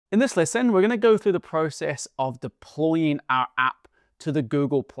In this lesson, we're going to go through the process of deploying our app to the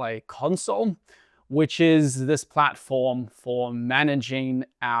Google Play console, which is this platform for managing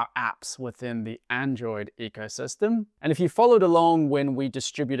our apps within the Android ecosystem. And if you followed along when we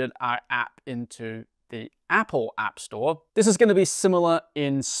distributed our app into the Apple App Store, this is going to be similar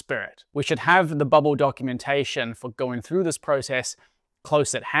in spirit. We should have the Bubble documentation for going through this process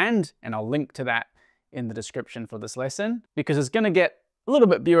close at hand, and I'll link to that in the description for this lesson, because it's going to get a little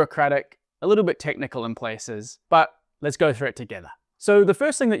bit bureaucratic, a little bit technical in places, but let's go through it together. So the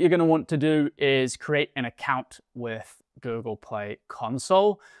first thing that you're going to want to do is create an account with Google Play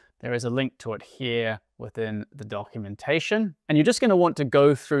Console. There is a link to it here within the documentation. And you're just going to want to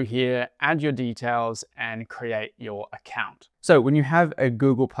go through here, add your details, and create your account. So when you have a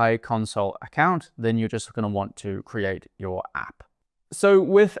Google Play Console account, then you're just going to want to create your app. So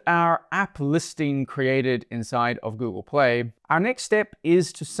with our app listing created inside of Google Play, our next step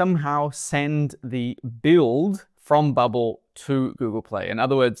is to somehow send the build from Bubble to Google Play. In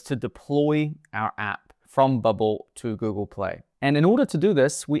other words, to deploy our app from Bubble to Google Play. And in order to do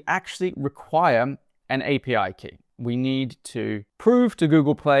this, we actually require an API key. We need to prove to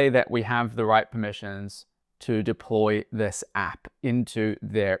Google Play that we have the right permissions to deploy this app into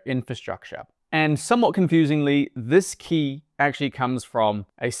their infrastructure. And somewhat confusingly, this key actually comes from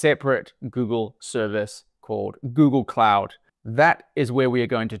a separate Google service called Google Cloud. That is where we are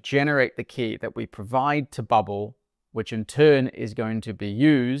going to generate the key that we provide to Bubble, which in turn is going to be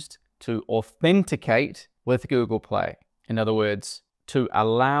used to authenticate with Google Play. In other words, to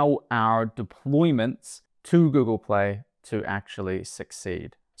allow our deployments to Google Play to actually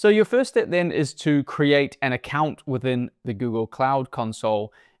succeed. So your first step then is to create an account within the Google Cloud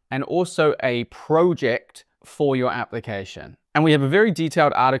Console and also a project for your application. And we have a very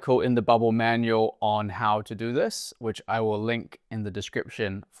detailed article in the Bubble manual on how to do this, which I will link in the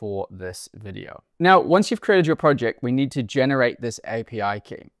description for this video. Now, once you've created your project, we need to generate this API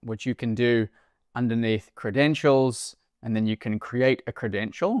key, which you can do underneath credentials, and then you can create a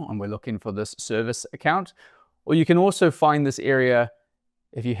credential, and we're looking for this service account. Or you can also find this area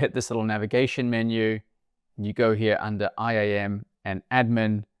if you hit this little navigation menu, and you go here under IAM and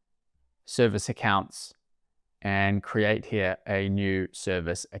admin, service accounts, and create here a new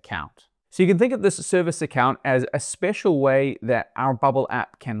service account. So you can think of this service account as a special way that our Bubble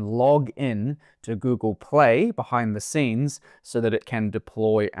app can log in to Google Play behind the scenes so that it can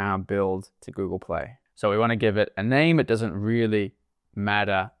deploy our build to Google Play. So we want to give it a name. It doesn't really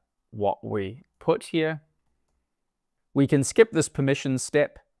matter what we put here. We can skip this permission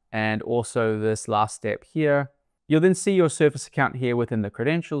step and also this last step here. You'll then see your service account here within the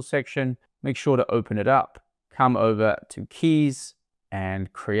credentials section. Make sure to open it up, come over to keys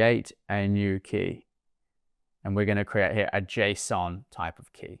and create a new key. And we're going to create here a JSON type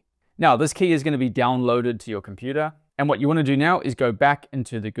of key. Now, this key is going to be downloaded to your computer. And what you want to do now is go back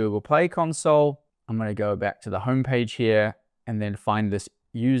into the Google Play console. I'm going to go back to the home page here and then find this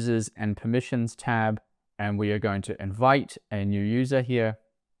users and permissions tab. And we are going to invite a new user here.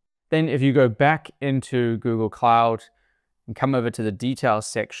 Then if you go back into Google Cloud and come over to the details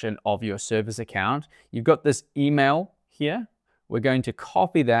section of your service account, you've got this email here. We're going to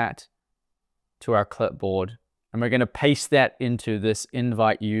copy that to our clipboard and we're going to paste that into this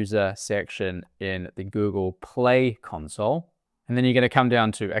invite user section in the Google Play console. And then you're going to come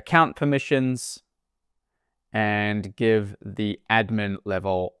down to account permissions and give the admin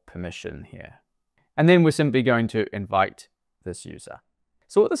level permission here. And then we're simply going to invite this user.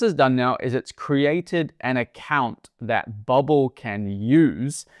 So what this has done now is it's created an account that Bubble can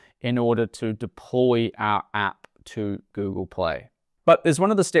use in order to deploy our app to Google Play. But there's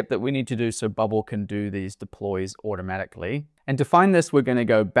one other step that we need to do so Bubble can do these deploys automatically. And to find this, we're going to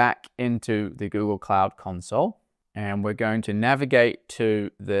go back into the Google Cloud console and we're going to navigate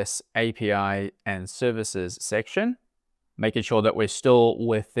to this API and services section, making sure that we're still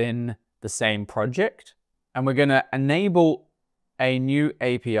within the same project. And we're going to enable a new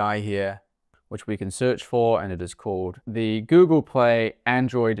API here, which we can search for, and it is called the Google Play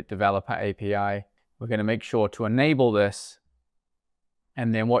Android Developer API. We're going to make sure to enable this.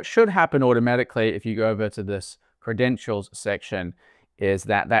 And then what should happen automatically if you go over to this credentials section is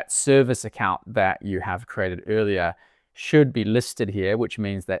that that service account that you have created earlier should be listed here, which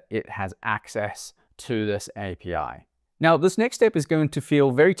means that it has access to this API. Now, this next step is going to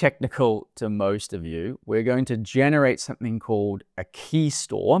feel very technical to most of you. We're going to generate something called a key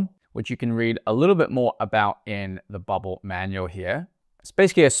store, which you can read a little bit more about in the Bubble manual here. It's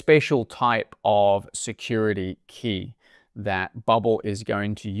basically a special type of security key that Bubble is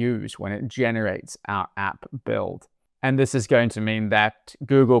going to use when it generates our app build. And this is going to mean that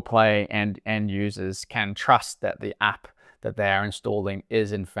Google Play and end users can trust that the app that they are installing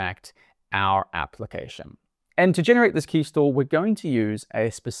is in fact our application. And to generate this key store, we're going to use a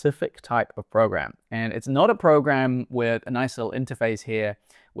specific type of program. And it's not a program with a nice little interface here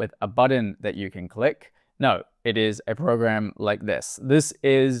with a button that you can click. No, it is a program like this. This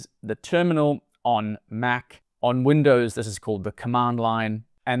is the terminal on Mac. On Windows, this is called the command line.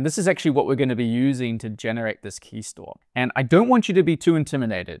 And this is actually what we're going to be using to generate this key store. And I don't want you to be too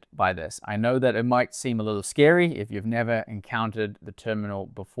intimidated by this. I know that it might seem a little scary if you've never encountered the terminal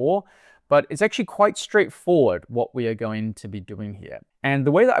before, but it's actually quite straightforward what we are going to be doing here. And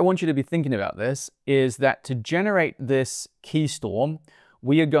the way that I want you to be thinking about this is that to generate this key store,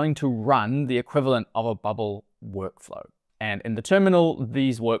 we are going to run the equivalent of a bubble workflow. And in the terminal,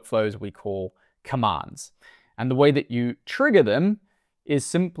 these workflows we call commands. And the way that you trigger them is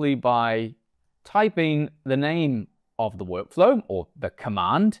simply by typing the name of the workflow or the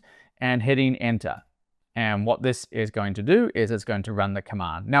command and hitting enter. And what this is going to do is it's going to run the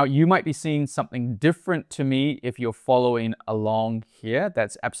command. Now, you might be seeing something different to me if you're following along here.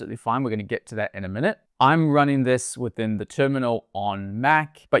 That's absolutely fine. We're going to get to that in a minute. I'm running this within the terminal on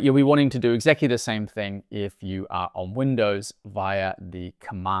Mac, but you'll be wanting to do exactly the same thing if you are on Windows via the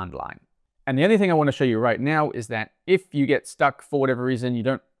command line. And the only thing I want to show you right now is that if you get stuck for whatever reason, you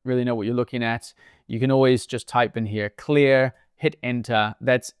don't really know what you're looking at, you can always just type in here, clear, hit enter.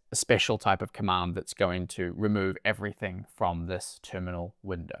 That's a special type of command that's going to remove everything from this terminal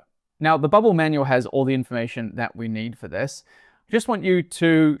window. Now, the Bubble manual has all the information that we need for this. I just want you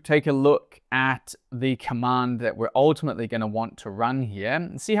to take a look at the command that we're ultimately going to want to run here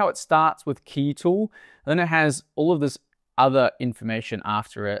and see how it starts with key tool. Then it has all of this other information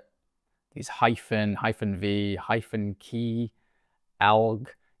after it. These hyphen, -v, -key, alg,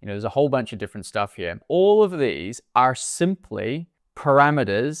 there's a whole bunch of different stuff here. All of these are simply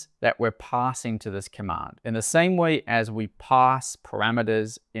parameters that we're passing to this command. In the same way as we pass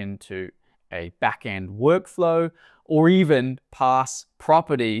parameters into a backend workflow, or even pass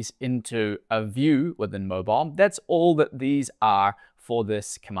properties into a view within mobile, that's all that these are for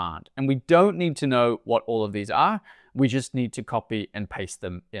this command. And we don't need to know what all of these are. We just need to copy and paste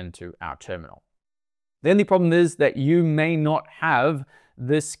them into our terminal. The only problem is that you may not have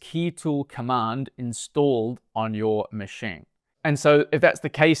this key tool command installed on your machine. And so if that's the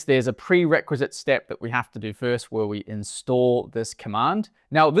case, there's a prerequisite step that we have to do first where we install this command.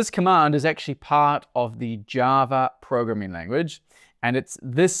 Now, this command is actually part of the Java programming language, and it's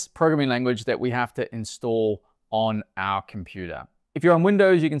this programming language that we have to install on our computer. If you're on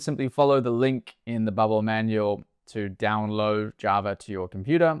Windows, you can simply follow the link in the Bubble manual to download Java to your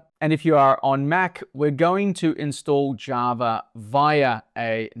computer. And if you are on Mac, we're going to install Java via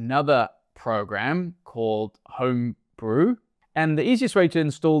another program called Homebrew. And the easiest way to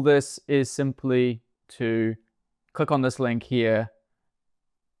install this is simply to click on this link here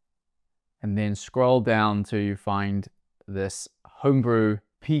and then scroll down till you find this Homebrew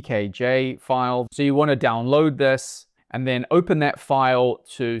PKG file. So you want to download this and then open that file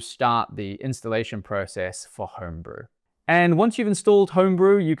to start the installation process for Homebrew. And once you've installed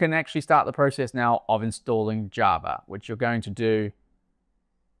Homebrew, you can actually start the process now of installing Java, which you're going to do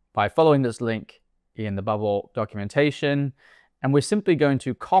by following this link in the Bubble documentation. And we're simply going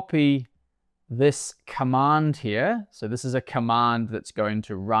to copy this command here. So this is a command that's going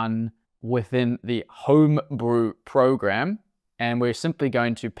to run within the Homebrew program. And we're simply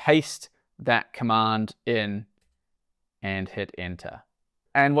going to paste that command in and hit enter.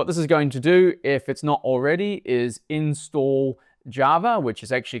 And what this is going to do, if it's not already, is install Java, which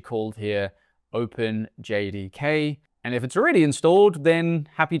is actually called here OpenJDK. And if it's already installed, then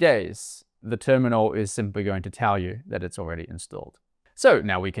happy days. The terminal is simply going to tell you that it's already installed. So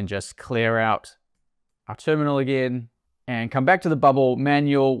now we can just clear out our terminal again and come back to the Bubble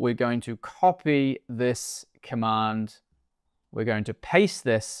manual. We're going to copy this command. We're going to paste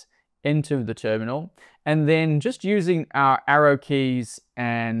this into the terminal. And then just using our arrow keys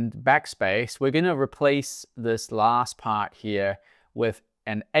and backspace, we're going to replace this last part here with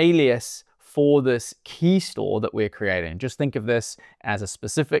an alias for this key store that we're creating. Just think of this as a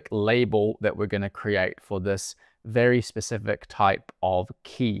specific label that we're going to create for this very specific type of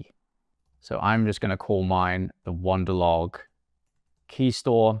key. So I'm just going to call mine the Wanderlog key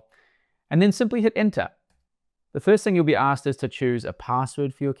store and then simply hit enter. The first thing you'll be asked is to choose a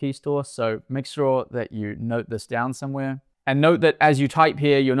password for your key store. So make sure that you note this down somewhere. And note that as you type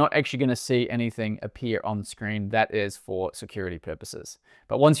here, you're not actually going to see anything appear on the screen. That is for security purposes.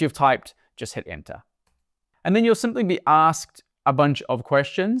 But once you've typed, just hit enter. And then you'll simply be asked a bunch of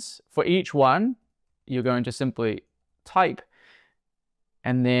questions. For each one, you're going to simply type,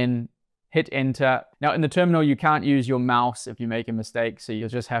 and then hit enter. Now in the terminal, you can't use your mouse if you make a mistake, so you'll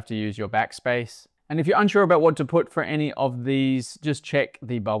just have to use your backspace. And if you're unsure about what to put for any of these, just check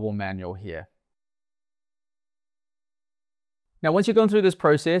the Bubble manual here. Now, once you've gone through this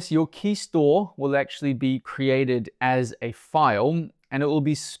process, your key store will actually be created as a file, and it will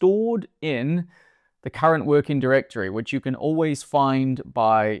be stored in the current working directory, which you can always find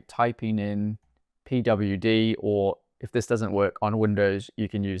by typing in pwd, or if this doesn't work on Windows, you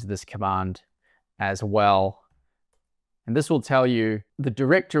can use this command as well. And this will tell you the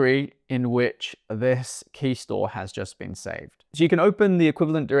directory in which this key store has just been saved. So you can open the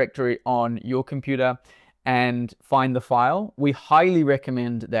equivalent directory on your computer and find the file. We highly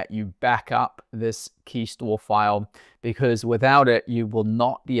recommend that you back up this key store file, because without it, you will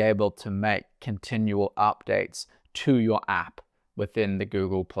not be able to make continual updates to your app within the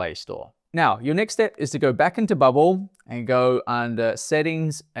Google Play Store. Now, your next step is to go back into Bubble and go under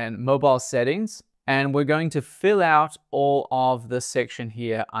Settings and Mobile Settings. And we're going to fill out all of this section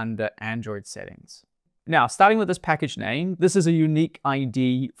here under Android Settings. Now, starting with this package name, this is a unique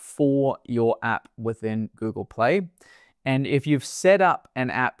ID for your app within Google Play. And if you've set up an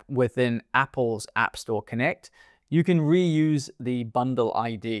app within Apple's App Store Connect, you can reuse the bundle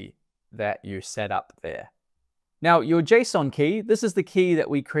ID that you set up there. Now, your JSON key, this is the key that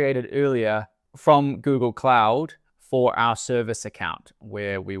we created earlier from Google Cloud for our service account,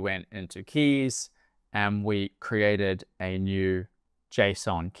 where we went into keys and we created a new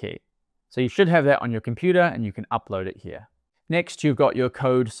JSON key. So you should have that on your computer and you can upload it here. Next, you've got your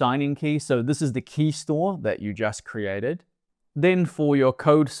code signing key. So this is the key store that you just created. Then for your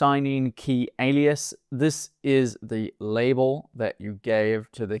code signing key alias, this is the label that you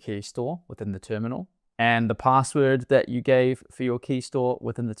gave to the key store within the terminal, and the password that you gave for your key store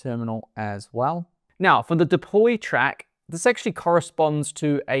within the terminal as well. Now, for the deploy track, this actually corresponds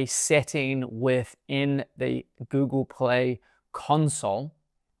to a setting within the Google Play console.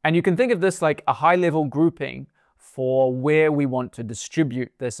 And you can think of this like a high-level grouping for where we want to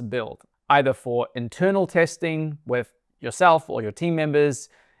distribute this build, either for internal testing with yourself or your team members,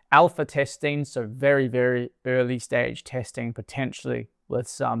 alpha testing, so very, very early stage testing, potentially with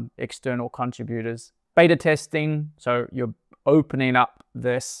some external contributors, beta testing, so you're opening up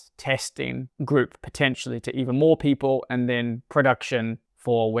this testing group potentially to even more people, and then production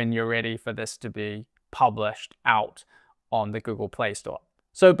for when you're ready for this to be published out on the Google Play Store.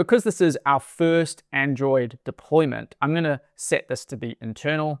 So because this is our first Android deployment, I'm going to set this to be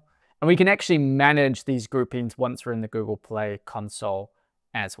internal, and we can actually manage these groupings once we're in the Google Play console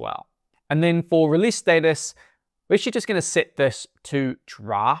as well. And then for release status, we're actually just going to set this to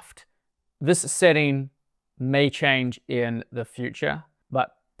draft. This setting may change in the future,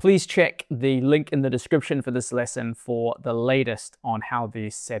 but please check the link in the description for this lesson for the latest on how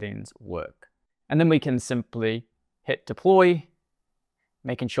these settings work. And then we can simply hit deploy,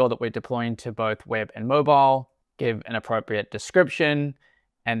 making sure that we're deploying to both web and mobile, give an appropriate description,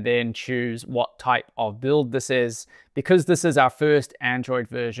 and then choose what type of build this is. Because this is our first Android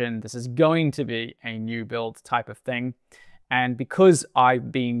version, this is going to be a new build type of thing. And because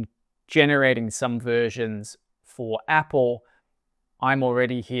I've been generating some versions for Apple, I'm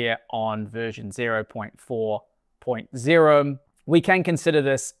already here on version 0.4.0. We can consider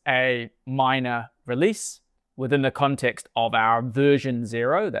this a minor release within the context of our version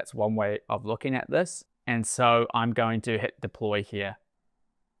 0. That's one way of looking at this. And so I'm going to hit deploy here.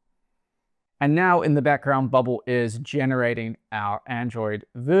 And now in the background, Bubble is generating our Android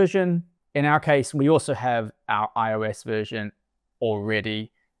version. In our case, we also have our iOS version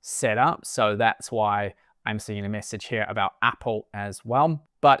already set up. So that's why I'm seeing a message here about Apple as well.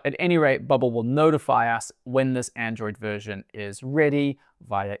 But at any rate, Bubble will notify us when this Android version is ready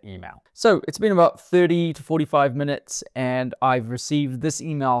via email. So it's been about 30 to 45 minutes and I've received this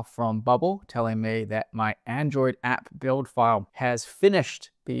email from Bubble telling me that my Android app build file has finished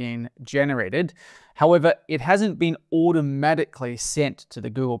being generated. However, it hasn't been automatically sent to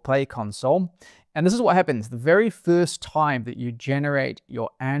the Google Play console. And this is what happens the very first time that you generate your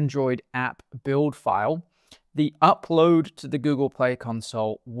Android app build file. The upload to the Google Play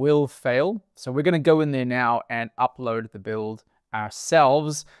console will fail. So we're going to go in there now and upload the build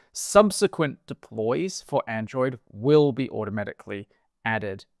ourselves. Subsequent deploys for Android will be automatically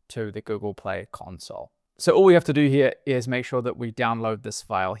added to the Google Play console. So all we have to do here is make sure that we download this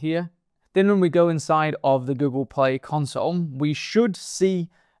file here. Then when we go inside of the Google Play console, we should see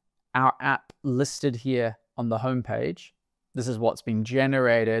our app listed here on the home page. This is what's been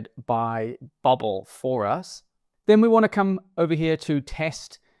generated by Bubble for us. Then we want to come over here to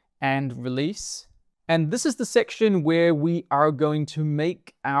test and release. And this is the section where we are going to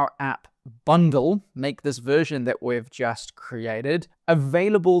make our app bundle, make this version that we've just created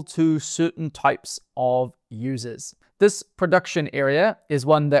available to certain types of users. This production area is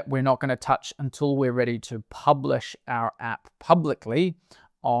one that we're not going to touch until we're ready to publish our app publicly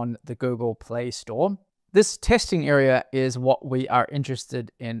on the Google Play Store. This testing area is what we are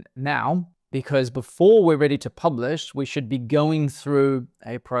interested in now, because before we're ready to publish, we should be going through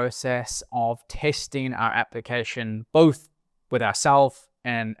a process of testing our application, both with ourselves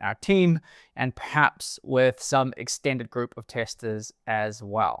and our team, and perhaps with some extended group of testers as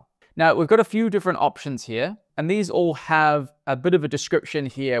well. Now, we've got a few different options here, and these all have a bit of a description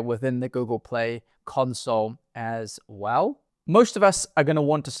here within the Google Play console as well. Most of us are going to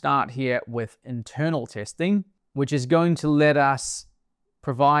want to start here with internal testing, which is going to let us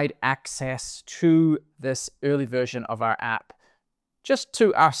provide access to this early version of our app just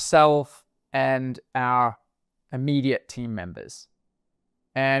to ourselves and our immediate team members.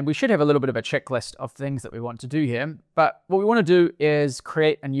 And we should have a little bit of a checklist of things that we want to do here. But what we want to do is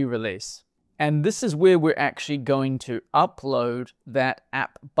create a new release. And this is where we're actually going to upload that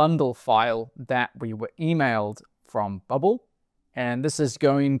app bundle file that we were emailed from Bubble. And this is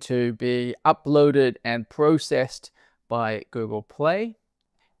going to be uploaded and processed by Google Play.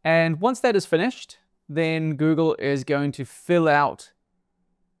 And once that is finished, then Google is going to fill out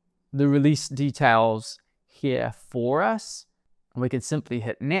the release details here for us. We can simply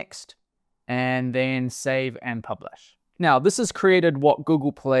hit next and then save and publish. Now, this has created what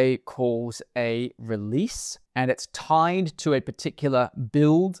Google Play calls a release, and it's tied to a particular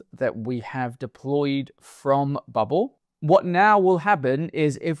build that we have deployed from Bubble. What now will happen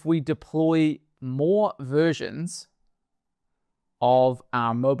is if we deploy more versions of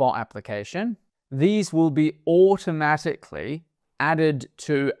our mobile application, these will be automatically added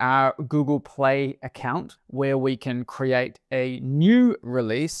to our Google Play account, where we can create a new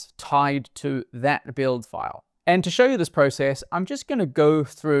release tied to that build file. And to show you this process, I'm just going to go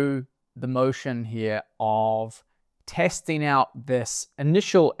through the motion here of testing out this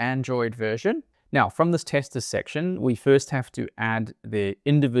initial Android version. Now, from this testers section, we first have to add the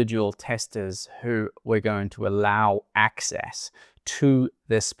individual testers who we're going to allow access to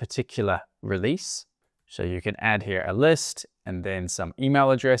this particular release. So you can add here a list and then some email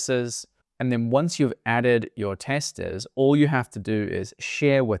addresses. And then once you've added your testers, all you have to do is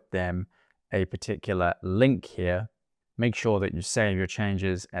share with them a particular link here. Make sure that you save your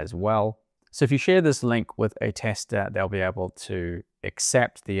changes as well. So if you share this link with a tester, they'll be able to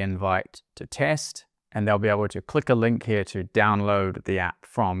accept the invite to test, and they'll be able to click a link here to download the app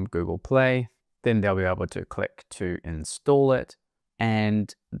from Google Play. Then they'll be able to click to install it.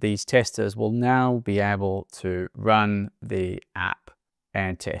 And these testers will now be able to run the app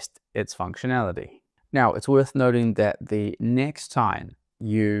and test its functionality. Now, it's worth noting that the next time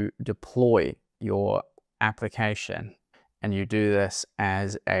you deploy your application and you do this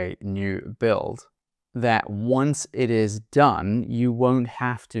as a new build, that once it is done, you won't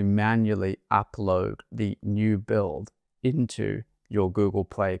have to manually upload the new build into your Google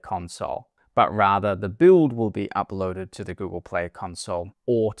Play console, but rather the build will be uploaded to the Google Play console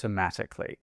automatically.